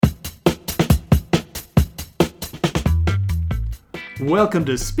Welcome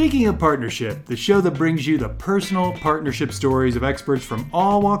to Speaking of Partnership, the show that brings you the personal partnership stories of experts from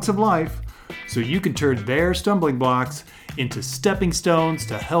all walks of life so you can turn their stumbling blocks into stepping stones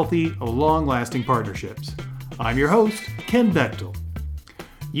to healthy, long-lasting partnerships. I'm your host, Ken Bechtel.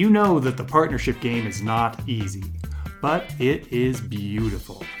 You know that the partnership game is not easy, but it is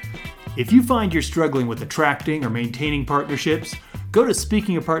beautiful. If you find you're struggling with attracting or maintaining partnerships, go to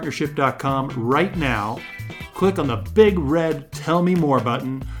speakingofpartnership.com right now, click on the big red Tell Me More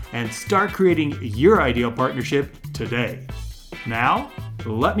button, and start creating your ideal partnership today. Now,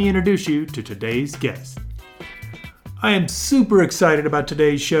 let me introduce you to today's guest. I am super excited about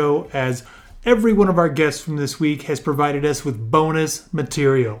today's show as every one of our guests from this week has provided us with bonus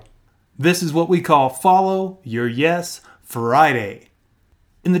material. This is what we call Follow Your Yes Friday.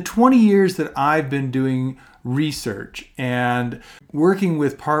 In the 20 years that I've been doing research and working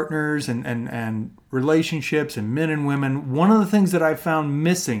with partners and relationships and men and women, one of the things that I've found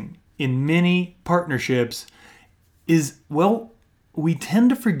missing in many partnerships is, we tend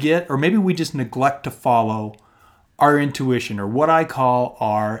to forget, or maybe we just neglect to follow our intuition, or what I call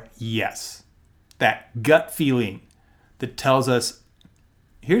our yes. That gut feeling that tells us,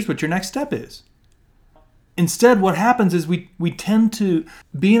 here's what your next step is. Instead, what happens is we tend to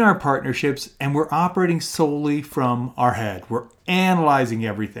be in our partnerships and we're operating solely from our head. We're analyzing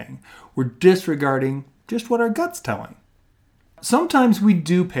everything. We're disregarding just what our gut's telling. Sometimes we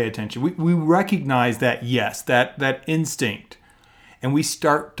do pay attention. We recognize that yes, that instinct, and we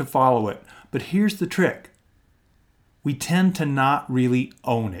start to follow it. But here's the trick. We tend to not really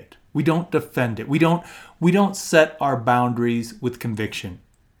own it. We don't defend it. We don't set our boundaries with conviction.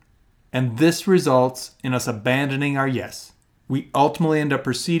 And this results in us abandoning our yes. We ultimately end up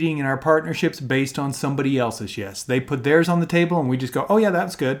proceeding in our partnerships based on somebody else's yes. They put theirs on the table and we just go, oh yeah,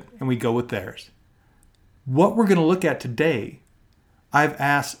 that's good. And we go with theirs. What we're going to look at today, I've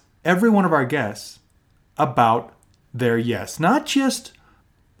asked every one of our guests about their yes. Not just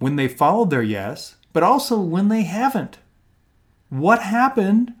when they followed their yes, but also when they haven't. What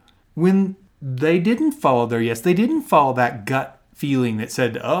happened when they didn't follow their yes? They didn't follow that gut feeling that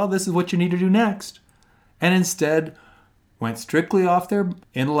said, oh, this is what you need to do next. And instead went strictly off their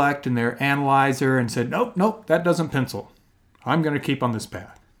intellect and their analyzer and said, nope, that doesn't pencil. I'm going to keep on this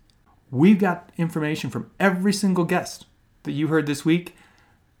path. We've got information from every single guest that you heard this week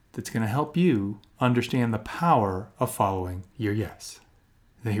that's going to help you understand the power of following your yes.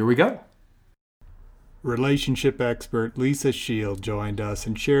 Now here we go. Relationship expert Lisa Shield joined us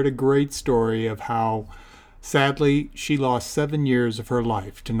and shared a great story of how sadly, she lost 7 years of her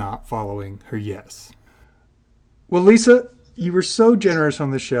life to not following her yes. Well, Lisa, you were so generous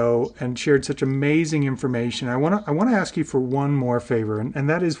on the show and shared such amazing information. I want to ask you for one more favor, and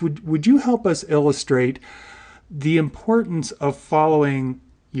that is, would you help us illustrate the importance of following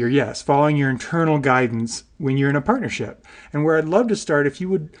your yes, following your internal guidance when you're in a partnership? And where I'd love to start, if you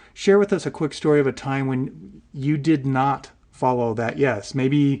would share with us a quick story of a time when you did not follow that yes.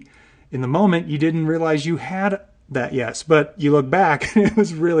 Maybe in the moment, you didn't realize you had that yes, but you look back and it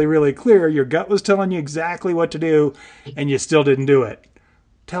was really, really clear. Your gut was telling you exactly what to do, and you still didn't do it.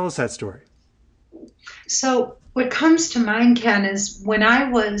 Tell us that story. So what comes to mind, Ken, is when I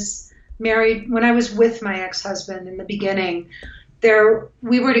was married, when I was with my ex-husband in the beginning,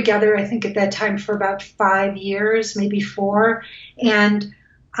 we were together, I think at that time for about 5 years, maybe 4, and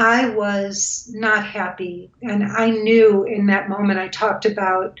I was not happy. And I knew in that moment, I talked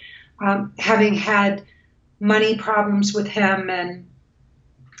about having had money problems with him, and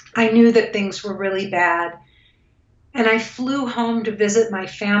I knew that things were really bad. And I flew home to visit my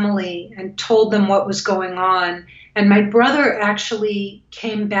family and told them what was going on. And my brother actually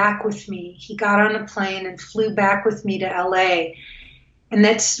came back with me. He got on a plane and flew back with me to LA. And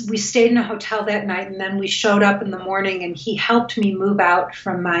we stayed in a hotel that night, and then we showed up in the morning, and he helped me move out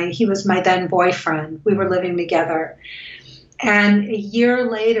he was my then boyfriend. We were living together. And a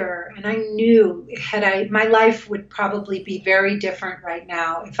year later, and I knew my life would probably be very different right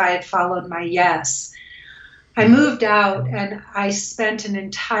now if I had followed my yes. I moved out and I spent an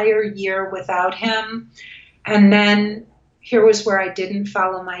entire year without him. And then here was where I didn't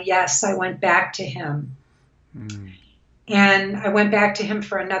follow my yes. I went back to him. And I went back to him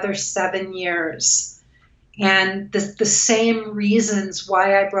for another 7 years. And the same reasons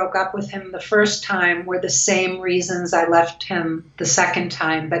why I broke up with him the first time were the same reasons I left him the second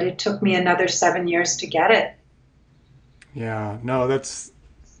time. But it took me another 7 years to get it. Yeah, no, that's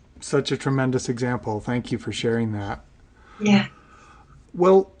such a tremendous example. Thank you for sharing that. Yeah.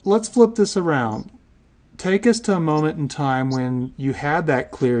 Well, let's flip this around. Take us to a moment in time when you had that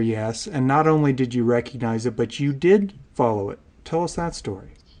clear yes, and not only did you recognize it, but you did follow it. Tell us that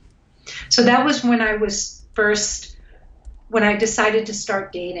story. So that was when when I decided to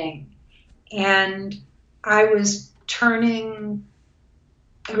start dating. And I was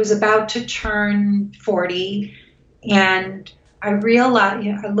about to turn 40, and I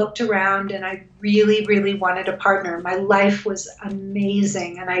realized, I looked around and I really, really wanted a partner. My life was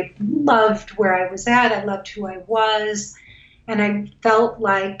amazing and I loved where I was at. I loved who I was. And I felt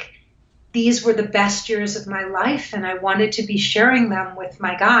like these were the best years of my life and I wanted to be sharing them with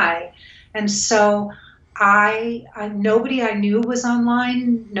my guy. And so nobody I knew was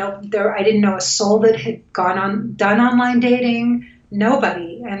online. I didn't know a soul that had done online dating.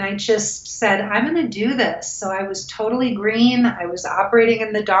 Nobody. And I just said, I'm going to do this. So I was totally green. I was operating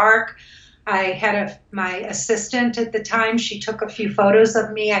in the dark. I had my assistant at the time. She took a few photos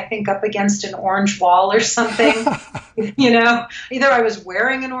of me, I think up against an orange wall or something. Either I was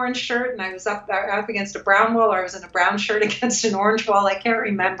wearing an orange shirt and I was up against a brown wall, or I was in a brown shirt against an orange wall. I can't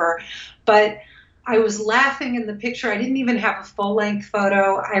remember. But I was laughing in the picture. I didn't even have a full-length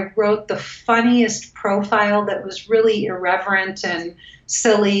photo. I wrote the funniest profile that was really irreverent and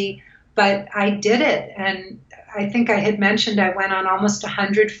silly, but I did it. And I think I had mentioned I went on almost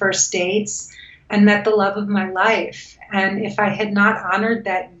 100 first dates and met the love of my life. And if I had not honored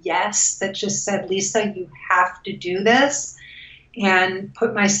that yes, that just said, Lisa, you have to do this, and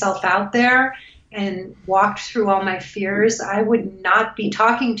put myself out there and walked through all my fears, I would not be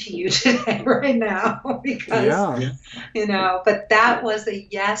talking to you today right now because, but that was a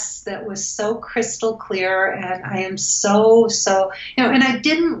yes that was so crystal clear. And I am so, and I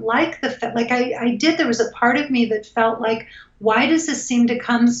didn't like there was a part of me that felt like, why does this seem to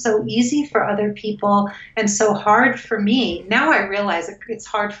come so easy for other people and so hard for me? Now I realize it's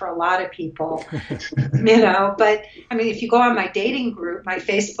hard for a lot of people, but I mean, if you go on my dating group, my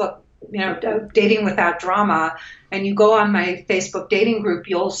Facebook, Dating Without Drama, and you go on my Facebook dating group,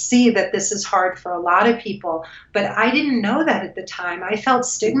 you'll see that this is hard for a lot of people. But I didn't know that at the time. I felt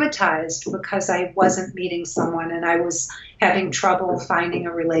stigmatized because I wasn't meeting someone and I was having trouble finding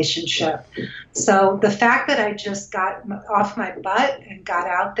a relationship. So the fact that I just got off my butt and got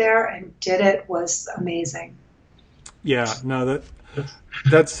out there and did it was amazing. Yeah, no,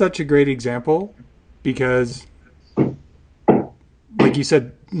 that's such a great example because, like you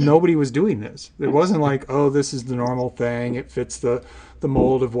said, nobody was doing this. It wasn't like, oh, this is the normal thing. It fits the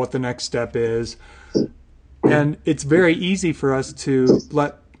mold of what the next step is. And it's very easy for us to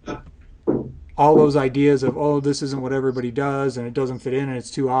let all those ideas of, oh, this isn't what everybody does and it doesn't fit in and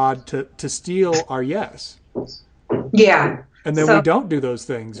it's too odd to steal our yes. Yeah. And then we don't do those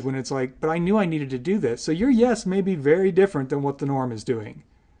things when it's like, but I knew I needed to do this. So your yes may be very different than what the norm is doing.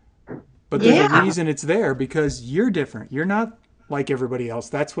 But there's a reason it's there because you're different. You're not like everybody else.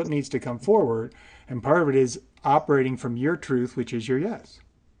 That's what needs to come forward. And part of it is operating from your truth, which is your yes.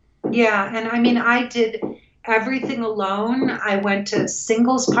 Yeah. And I mean, I did everything alone. I went to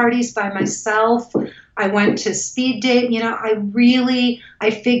singles parties by myself. I went to speed date.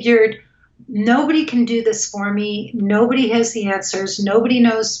 I figured nobody can do this for me. Nobody has the answers. Nobody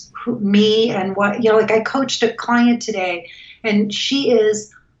knows me and what, I coached a client today and she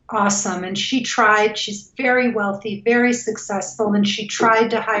is awesome. And she's very wealthy, very successful. And she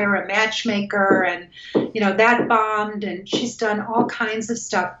tried to hire a matchmaker and, that bombed, and she's done all kinds of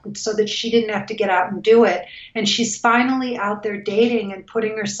stuff so that she didn't have to get out and do it. And she's finally out there dating and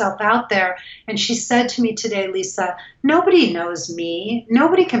putting herself out there. And she said to me today, Lisa, nobody knows me.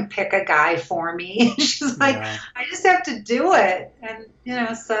 Nobody can pick a guy for me. She's like, I just have to do it. And,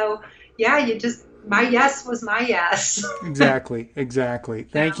 my yes was my yes. Exactly.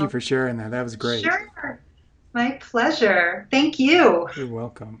 Thank you for sharing that. That was great. Sure. My pleasure. Thank you. You're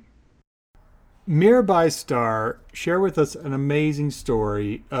welcome. Mirabai Starr, share with us an amazing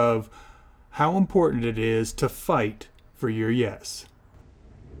story of how important it is to fight for your yes.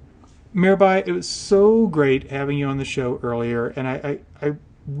 Mirabai, it was so great having you on the show earlier, and I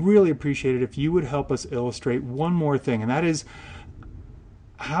really appreciate it if you would help us illustrate one more thing, and that is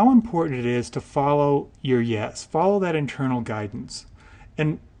how important it is to follow your yes, follow that internal guidance.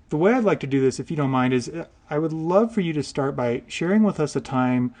 And the way I'd like to do this, if you don't mind, is I would love for you to start by sharing with us a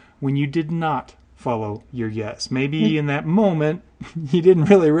time when you did not follow your yes. Maybe in that moment, you didn't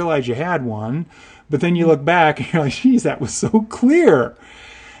really realize you had one, but then you look back and you're like, geez, that was so clear.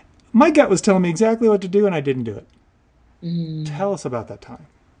 My gut was telling me exactly what to do and I didn't do it. Tell us about that time.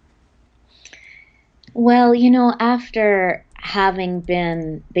 Well, after having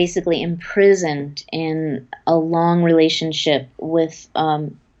been basically imprisoned in a long relationship with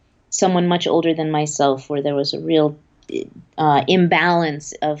someone much older than myself, where there was a real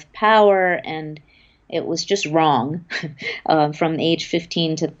imbalance of power and It was just wrong from age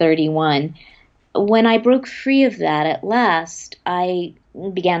 15 to 31. When I broke free of that at last, I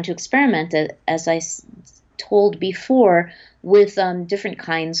began to experiment, as I told before, with different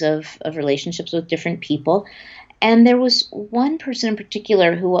kinds of relationships with different people. And there was one person in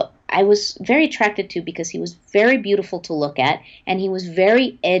particular who I was very attracted to because he was very beautiful to look at, and he was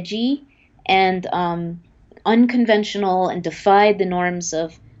very edgy and unconventional and defied the norms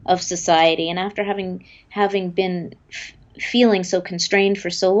of society. And after having been feeling so constrained for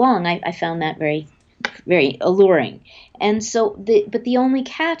so long, I found that very, very alluring. And so, but the only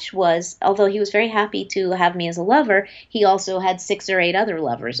catch was, although he was very happy to have me as a lover, he also had 6 or 8 other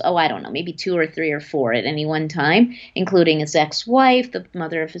lovers. Oh, I don't know, maybe 2 or 3 or 4 at any one time, including his ex-wife, the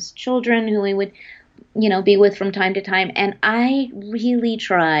mother of his children, who he would, be with from time to time. And I really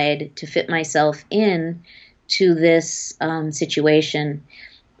tried to fit myself in to this situation,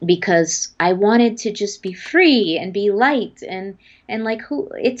 because I wanted to just be free and be light and like,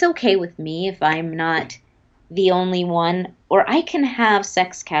 it's okay with me if I'm not the only one, or I can have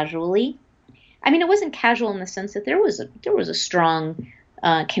sex casually. I mean, it wasn't casual in the sense that there was a strong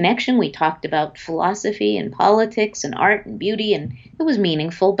connection. We talked about philosophy and politics and art and beauty, and it was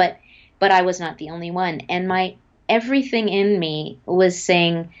meaningful, but I was not the only one. And everything in me was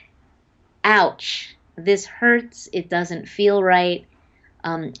saying, ouch, this hurts, it doesn't feel right.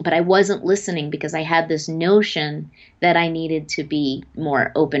 But I wasn't listening because I had this notion that I needed to be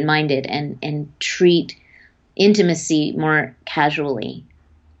more open-minded and treat intimacy more casually.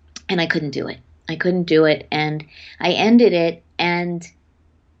 And I couldn't do it. And I ended it, and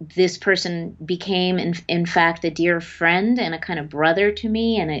this person became, in fact, a dear friend and a kind of brother to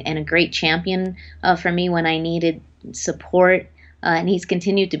me, and a great champion for me when I needed support. And he's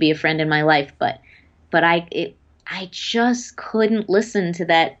continued to be a friend in my life, but I just couldn't listen to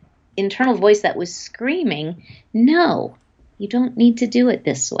that internal voice that was screaming, no, you don't need to do it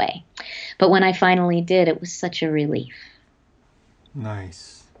this way. But when I finally did, it was such a relief.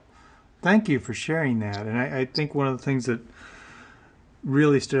 Nice. Thank you for sharing that. And I think one of the things that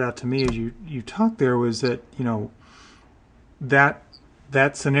really stood out to me as you talked there was that,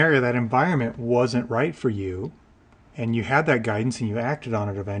 that scenario, that environment wasn't right for you, and you had that guidance and you acted on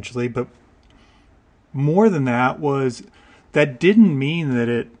it eventually. But more than that didn't mean that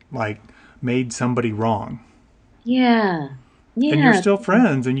it made somebody wrong. Yeah. And you're still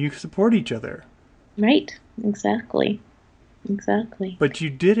friends and you support each other. Right. Exactly. But you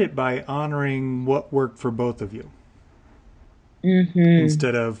did it by honoring what worked for both of you. Mm-hmm.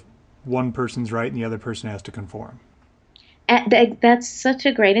 Instead of one person's right and the other person has to conform. That's such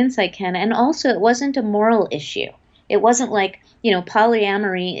a great insight, Ken. And also, it wasn't a moral issue. It wasn't like,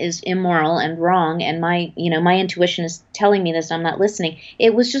 polyamory is immoral and wrong, and my intuition is telling me this, I'm not listening.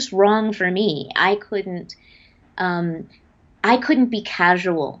 It was just wrong for me. I couldn't be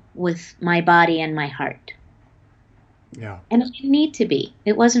casual with my body and my heart. Yeah. And I didn't need to be.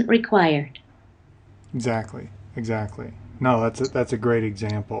 It wasn't required. Exactly. No, that's a great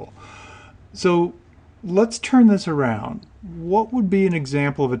example. So let's turn this around. What would be an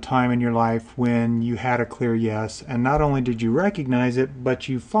example of a time in your life when you had a clear yes, and not only did you recognize it, but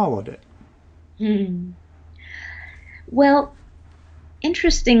you followed it? Well,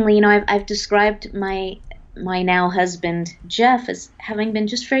 interestingly, I've described my now husband, Jeff, as having been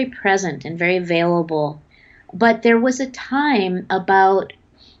just very present and very available. But there was a time about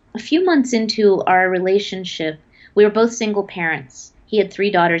a few months into our relationship, we were both single parents. He had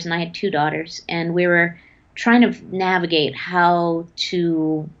 3 daughters and I had 2 daughters, and we were trying to navigate how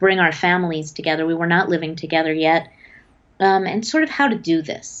to bring our families together. We were not living together yet, and sort of how to do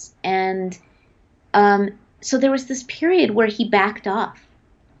this. And so there was this period where he backed off,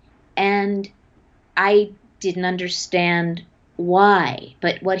 and I didn't understand why.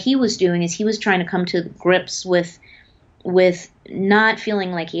 But what he was doing is he was trying to come to grips with not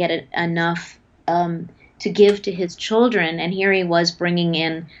feeling like he had enough to give to his children, and here he was bringing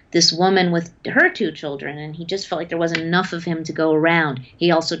in this woman with her 2 children, and he just felt like there wasn't enough of him to go around. He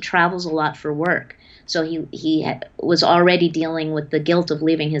also travels a lot for work, so he was already dealing with the guilt of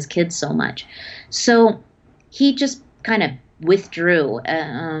leaving his kids so much. So he just kind of withdrew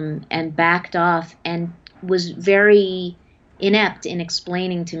and backed off, and was very inept in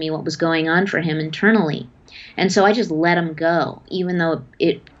explaining to me what was going on for him internally. And so I just let him go, even though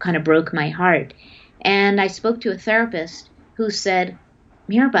it kind of broke my heart. And I spoke to a therapist who said,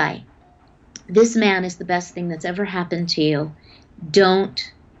 Mirabai, this man is the best thing that's ever happened to you.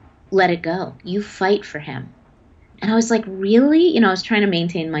 Don't let it go. You fight for him. And I was like, really? I was trying to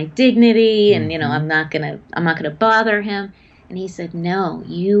maintain my dignity, and I'm not gonna bother him. And he said, no,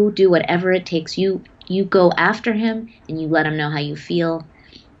 you do whatever it takes. You you go after him and you let him know how you feel,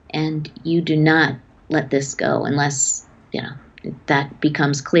 and you do not let this go unless, that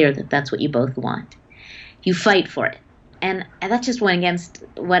becomes clear that that's what you both want. You fight for it. And that just went against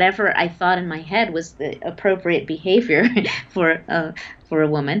whatever I thought in my head was the appropriate behavior for a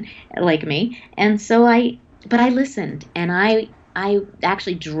woman like me. And so I listened, and I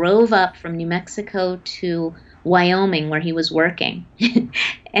actually drove up from New Mexico to Wyoming where he was working.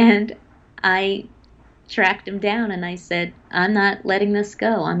 And I tracked him down and I said, I'm not letting this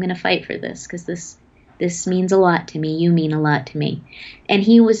go. I'm going to fight for this because this means a lot to me. You mean a lot to me. And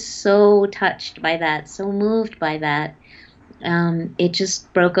he was so touched by that, so moved by that. It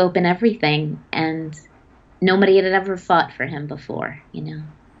just broke open everything, and nobody had ever fought for him before,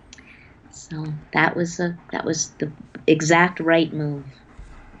 So that was the exact right move.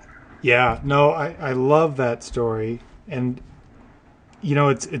 Yeah, no, I love that story. And,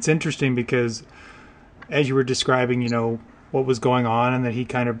 it's interesting because as you were describing, what was going on and that he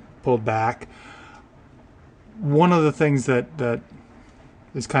kind of pulled back, one of the things that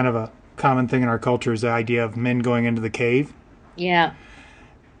is kind of a common thing in our culture is the idea of men going into the cave. Yeah.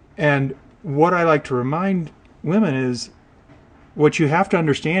 And what I like to remind women is what you have to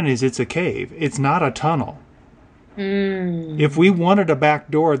understand is it's a cave. It's not a tunnel. If we wanted a back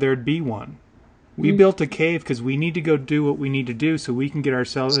door, there'd be one. We built a cave because we need to go do what we need to do so we can get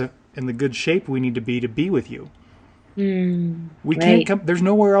ourselves in the good shape we need to be with you. We can't come. There's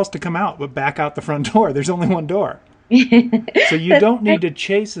nowhere else to come out but back out the front door. There's only one door. So you don't need to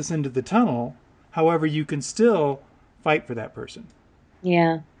chase us into the tunnel. However, you can still fight for that person.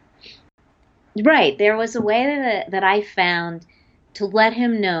 Yeah. Right. There was a way that I found to let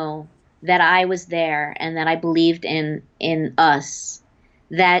him know that I was there and that I believed in us,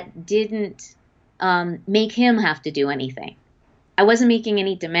 that didn't make him have to do anything. I wasn't making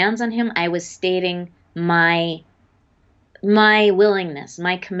any demands on him. I was stating my willingness,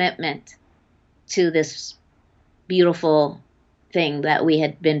 my commitment to this beautiful thing that we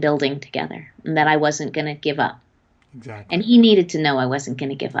had been building together, and that I wasn't going to give up. Exactly. And he needed to know I wasn't going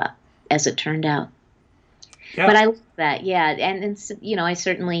to give up, as it turned out. Yeah. But I love that, yeah. And I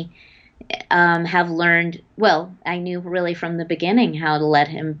certainly have learned, I knew really from the beginning how to let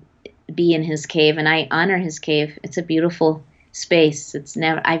him be in his cave, and I honor his cave. It's a beautiful space.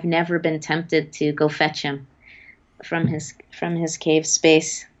 I've never been tempted to go fetch him from his cave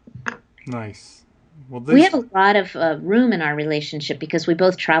space. Nice. Well, we have a lot of room in our relationship because we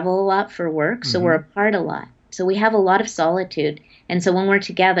both travel a lot for work, so we're apart a lot. So we have a lot of solitude, and so when we're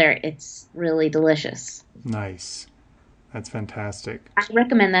together, it's really delicious. Nice. That's fantastic. I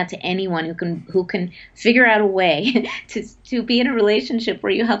recommend that to anyone who can figure out a way to be in a relationship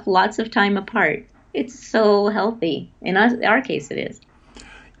where you have lots of time apart. It's so healthy. In our case, it is.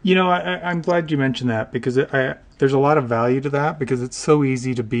 I'm glad you mentioned that because there's a lot of value to that because it's so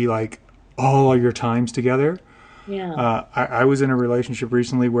easy to be like all your times together. Yeah. I was in a relationship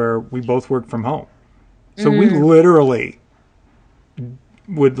recently where we both worked from home. So we literally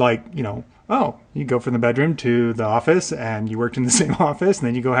would you go from the bedroom to the office and you worked in the same office and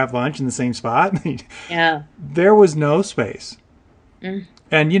then you go have lunch in the same spot. Yeah. There was no space. And,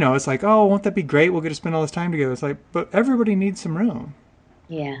 it's like, oh, won't that be great? We'll get to spend all this time together. It's like, but everybody needs some room.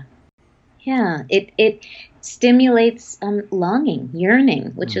 Yeah. Yeah. It stimulates longing,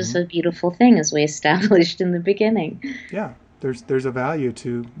 yearning, which is a beautiful thing as we established in the beginning. Yeah. There's a value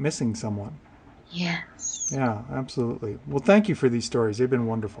to missing someone. Yes. Yeah, absolutely. Well, thank you for these stories. They've been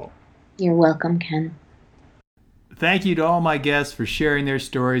wonderful. You're welcome, Ken. Thank you to all my guests for sharing their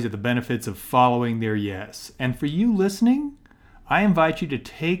stories of the benefits of following their yes. And for you listening, I invite you to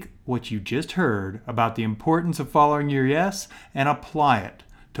take what you just heard about the importance of following your yes and apply it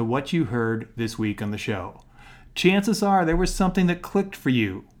to what you heard this week on the show. Chances are there was something that clicked for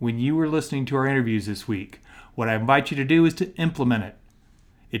you when you were listening to our interviews this week. What I invite you to do is to implement it.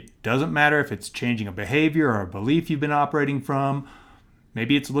 It doesn't matter if it's changing a behavior or a belief you've been operating from.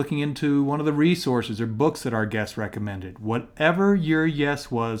 Maybe it's looking into one of the resources or books that our guests recommended. Whatever your yes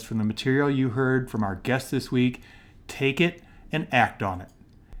was from the material you heard from our guests this week, take it and act on it.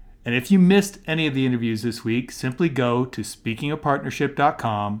 And if you missed any of the interviews this week, simply go to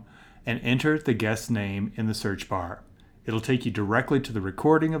speakingofpartnership.com and enter the guest's name in the search bar. It'll take you directly to the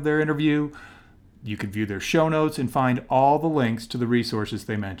recording of their interview. You can view their show notes and find all the links to the resources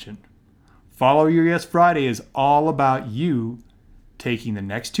they mentioned. Follow Your Yes Friday is all about you taking the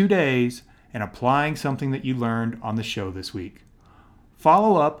next 2 days and applying something that you learned on the show this week.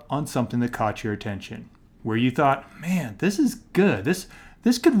 Follow up on something that caught your attention, where you thought, man, this is good.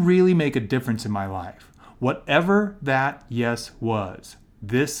 This could really make a difference in my life. Whatever that yes was,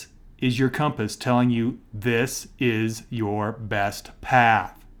 this is your compass telling you this is your best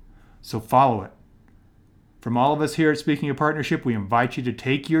path. So follow it. From all of us here at Speaking of Partnership, we invite you to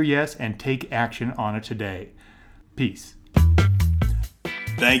take your yes and take action on it today. Peace.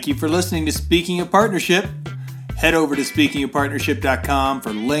 Thank you for listening to Speaking of Partnership. Head over to speakingofpartnership.com for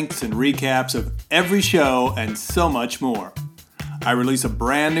links and recaps of every show and so much more. I release a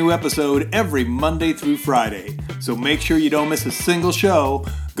brand new episode every Monday through Friday, so make sure you don't miss a single show.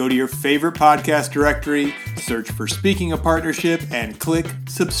 Go to your favorite podcast directory, search for Speaking of Partnership, and click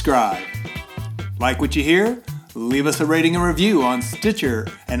subscribe. Like what you hear? Leave us a rating and review on Stitcher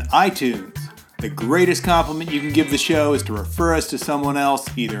and iTunes. The greatest compliment you can give the show is to refer us to someone else,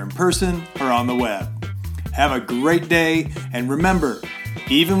 either in person or on the web. Have a great day, and remember,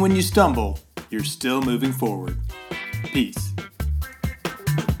 even when you stumble, you're still moving forward. Peace.